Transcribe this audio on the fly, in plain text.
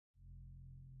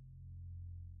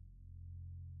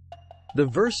The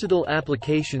versatile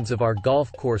applications of our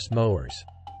golf course mowers.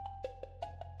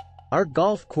 Our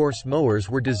golf course mowers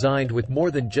were designed with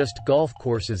more than just golf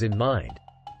courses in mind.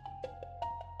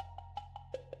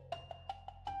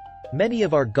 Many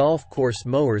of our golf course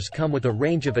mowers come with a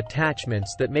range of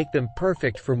attachments that make them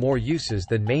perfect for more uses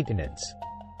than maintenance.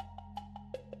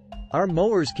 Our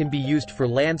mowers can be used for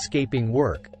landscaping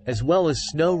work, as well as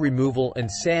snow removal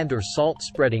and sand or salt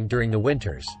spreading during the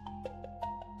winters.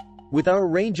 With our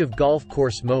range of golf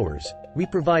course mowers, we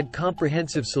provide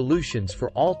comprehensive solutions for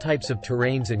all types of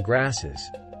terrains and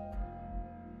grasses.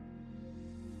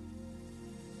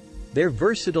 They're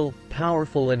versatile,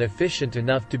 powerful and efficient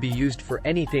enough to be used for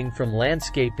anything from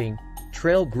landscaping,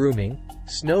 trail grooming,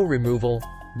 snow removal,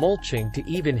 mulching to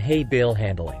even hay bale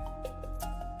handling.